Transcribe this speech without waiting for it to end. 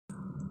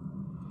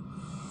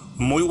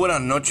Muy buenas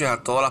noches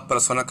a todas las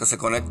personas que se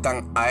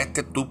conectan a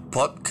tu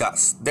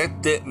podcast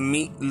desde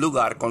mi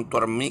lugar con tu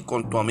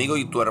amigo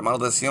y tu hermano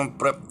de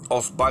siempre,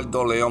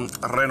 Osvaldo León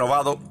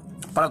Renovado.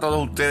 Para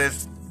todos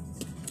ustedes,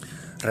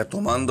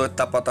 retomando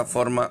esta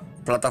plataforma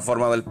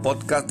del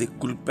podcast.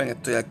 Disculpen,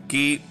 estoy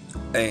aquí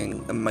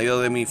en medio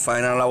de mi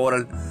faena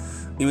laboral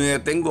y me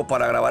detengo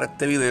para grabar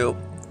este video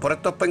por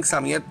estos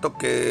pensamientos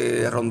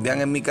que rondean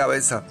en mi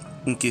cabeza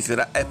y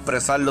quisiera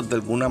expresarlos de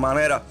alguna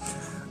manera,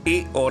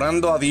 y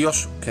orando a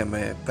Dios que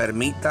me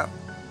permita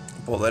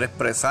poder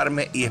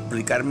expresarme y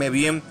explicarme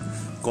bien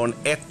con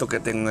esto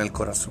que tengo en el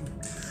corazón.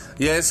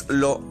 Y es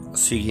lo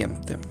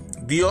siguiente: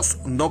 Dios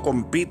no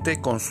compite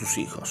con sus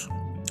hijos.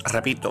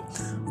 Repito,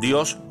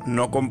 Dios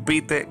no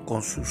compite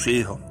con sus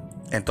hijos.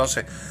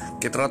 Entonces,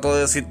 ¿qué trato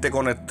de decirte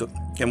con esto?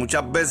 Que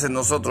muchas veces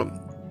nosotros,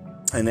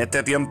 en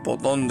este tiempo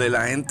donde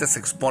la gente se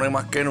expone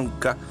más que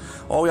nunca,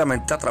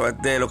 obviamente a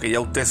través de lo que ya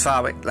usted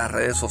sabe, las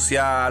redes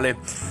sociales,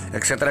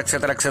 etcétera,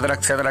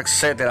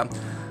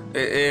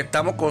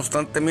 estamos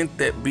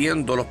constantemente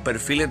viendo los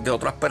perfiles de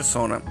otras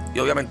personas, y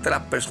obviamente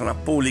las personas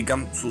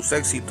publican sus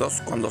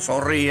éxitos cuando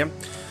sonríen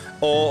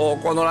o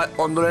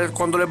cuando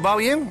les va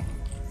bien,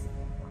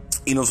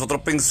 y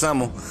nosotros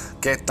pensamos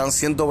que están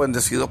siendo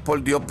bendecidos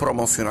por Dios,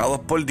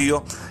 promocionados por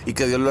Dios, y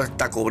que Dios los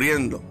está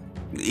cubriendo.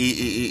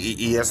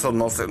 Y eso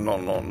no se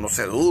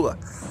duda.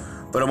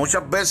 Pero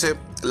muchas veces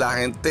la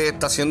gente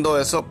está haciendo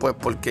eso pues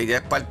porque ya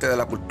es parte de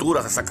la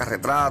cultura. Se saca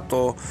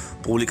retratos,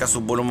 publica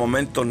sus buenos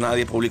momentos,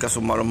 nadie publica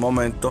sus malos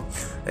momentos.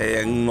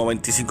 Un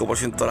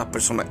 95% de las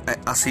personas es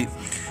así.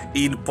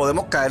 Y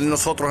podemos caer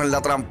nosotros en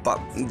la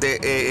trampa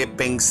de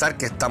pensar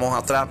que estamos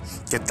atrás,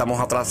 que estamos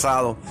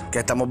atrasados, que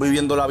estamos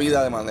viviendo la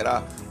vida de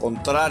manera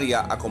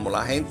contraria a como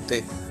la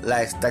gente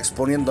la está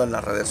exponiendo en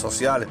las redes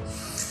sociales.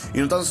 Y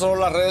no tan solo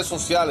en las redes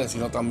sociales,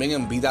 sino también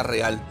en vida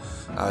real.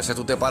 A veces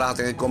tú te paras a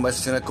tener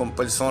conversaciones con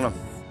personas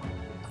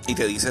y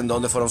te dicen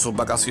dónde fueron sus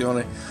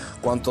vacaciones,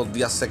 cuántos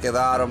días se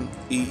quedaron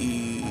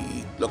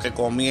y lo que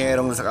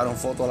comieron, le sacaron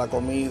fotos de la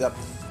comida,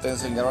 te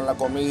enseñaron la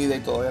comida,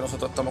 y todavía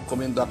nosotros estamos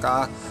comiendo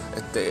acá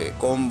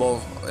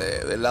combos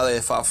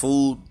de fast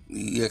food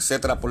y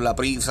etcétera, por la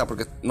prisa,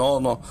 porque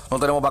no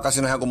tenemos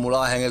vacaciones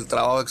acumuladas en el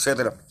trabajo,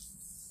 etcétera.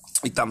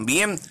 Y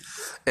también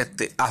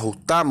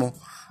ajustamos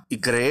y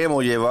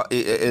creemos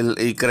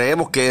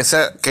que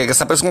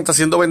esa persona está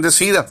siendo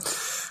bendecida,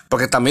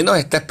 porque también nos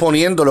está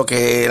exponiendo lo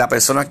que la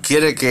persona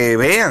quiere que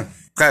vean,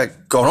 que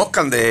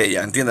conozcan de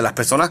ella, ¿entiendes? Las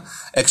personas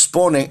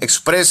exponen,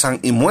 expresan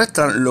y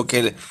muestran lo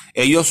que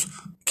ellos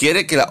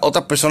quieren que las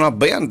otras personas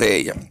vean de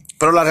ella.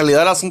 Pero la realidad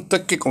del asunto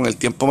es que con el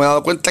tiempo me he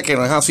dado cuenta que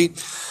no es así,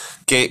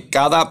 que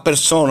cada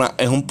persona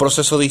es un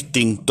proceso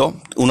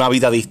distinto, una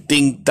vida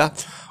distinta,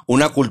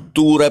 una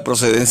cultura de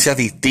procedencia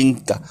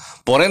distinta.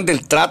 Por ende,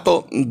 el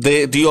trato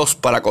de Dios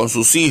para con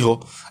sus hijos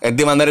es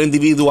de manera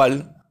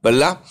individual,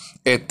 ¿verdad?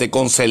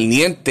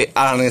 Concerniente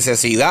a la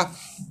necesidad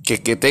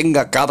que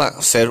tenga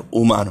cada ser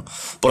humano.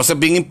 Por eso es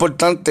bien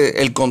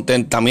importante el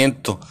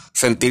contentamiento,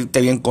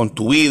 sentirte bien con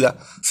tu vida,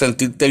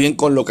 sentirte bien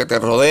con lo que te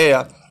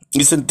rodea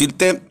y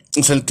sentirte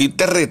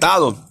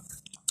retado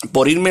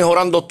por ir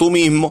mejorando tú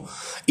mismo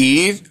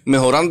y ir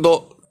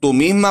mejorando tu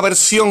misma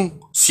versión,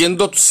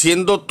 siendo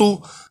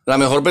tú la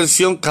mejor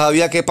versión cada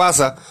día que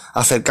pasa,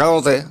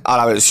 acercándote a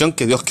la versión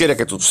que Dios quiere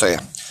que tú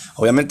seas.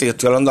 Obviamente yo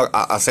estoy hablando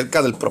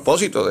acerca del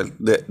propósito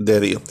de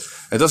Dios.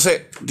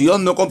 Entonces, Dios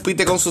no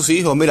compite con sus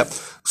hijos. Mira,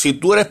 si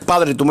tú eres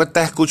padre y tú me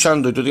estás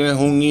escuchando y tú tienes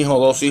un hijo,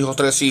 2 hijos,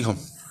 3 hijos,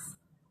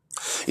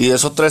 y de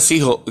esos 3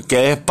 hijos,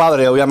 que es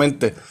padre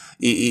obviamente,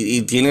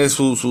 y tiene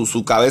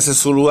su cabeza en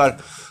su lugar,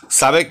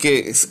 sabe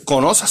que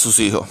conoce a sus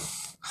hijos,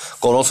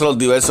 conoce los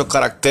diversos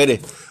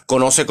caracteres,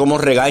 conoce cómo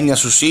regaña a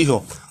sus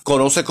hijos,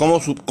 conoce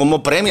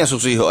cómo premia a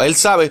sus hijos. Él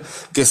sabe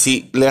que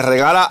si le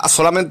regala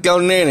solamente a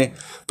un nene,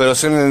 pero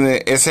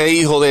ese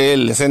hijo de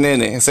él,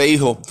 ese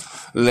hijo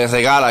le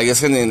regala, y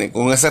ese nene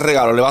con ese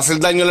regalo le va a hacer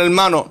daño al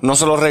hermano, no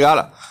se lo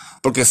regala,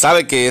 porque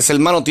sabe que ese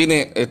hermano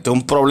tiene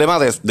un problema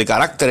de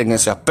carácter en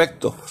ese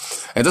aspecto.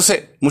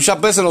 Entonces, muchas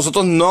veces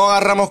nosotros no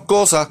agarramos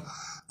cosas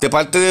de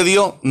parte de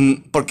Dios,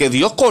 porque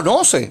Dios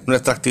conoce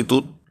nuestra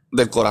actitud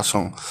del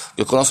corazón.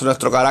 Dios conoce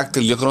nuestro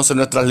carácter, Dios conoce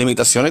nuestras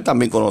limitaciones y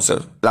también conoce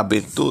las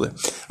virtudes.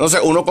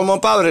 Entonces, uno como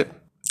padre,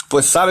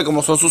 pues sabe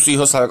cómo son sus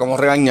hijos, sabe cómo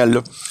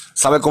regañarlos,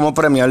 sabe cómo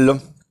premiarlos.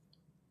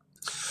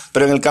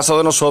 Pero en el caso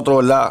de nosotros,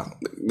 ¿verdad?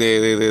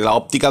 De la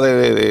óptica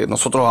de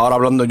nosotros, ahora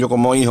hablando yo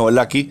como hijo,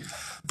 ¿verdad? Aquí,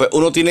 pues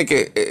uno tiene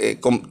que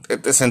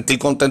sentir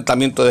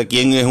contentamiento de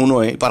quién es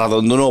uno, para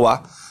dónde uno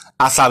va,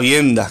 a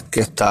sabiendas que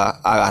está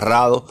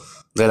agarrado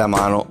de la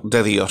mano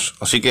de Dios.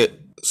 Así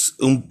que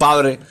un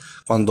padre,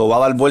 cuando va a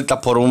dar vueltas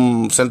por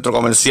un centro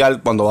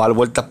comercial, cuando va a dar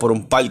vueltas por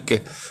un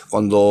parque,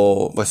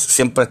 cuando pues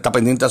siempre está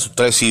pendiente a sus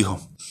 3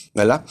 hijos,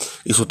 ¿verdad?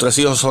 Y sus 3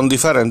 hijos son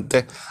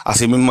diferentes,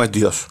 así mismo es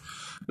Dios.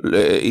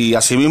 Y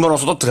así mismo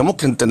nosotros tenemos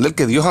que entender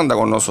que Dios anda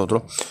con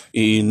nosotros,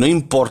 y no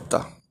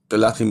importa,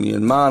 ¿verdad? Si mi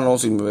hermano,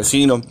 si mi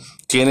vecino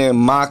tiene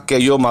más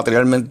que yo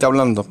materialmente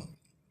hablando,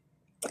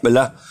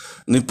 ¿verdad?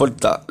 No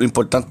importa, lo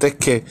importante es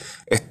que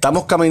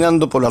estamos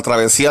caminando por la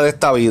travesía de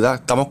esta vida,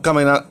 estamos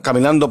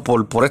caminando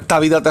por esta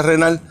vida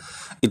terrenal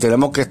y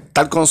tenemos que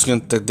estar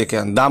conscientes de que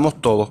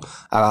andamos todos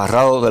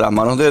agarrados de las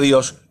manos de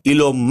Dios y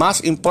lo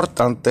más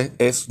importante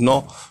es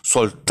no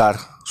soltar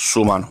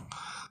su mano.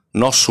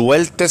 No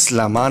sueltes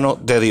la mano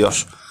de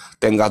Dios.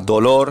 Tengas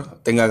dolor,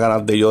 tengas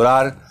ganas de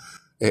llorar,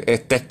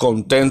 estés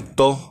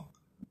contento,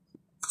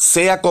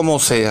 sea como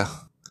sea.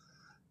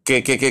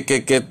 Que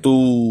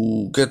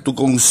tu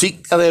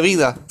consigna de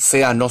vida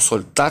sea no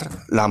soltar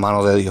la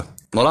mano de Dios.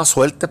 No la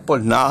sueltes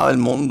por nada del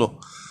mundo.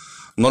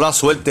 No la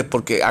sueltes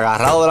porque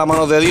agarrado de la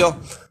mano de Dios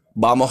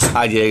vamos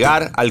a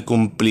llegar al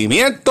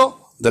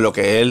cumplimiento de lo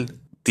que Él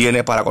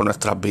tiene para con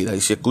nuestras vidas.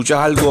 Y si escuchas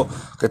algo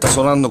que está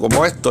sonando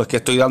como esto, es que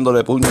estoy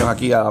dándole puños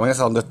aquí a la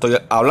mesa donde estoy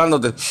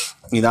hablándote.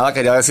 Y nada,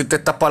 quería decirte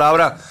estas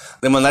palabras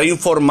de manera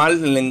informal,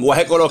 en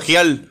lenguaje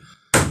coloquial.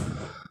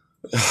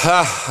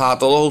 A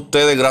todos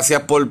ustedes,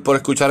 gracias por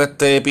escuchar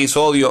este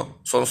episodio.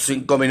 Son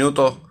 5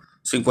 minutos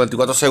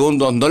 54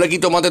 segundos. No le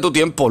quito más de tu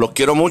tiempo. Los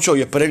quiero mucho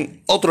y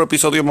esperen otro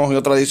episodio más y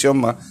otra edición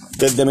más.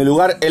 Desde mi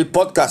lugar, el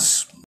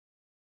podcast.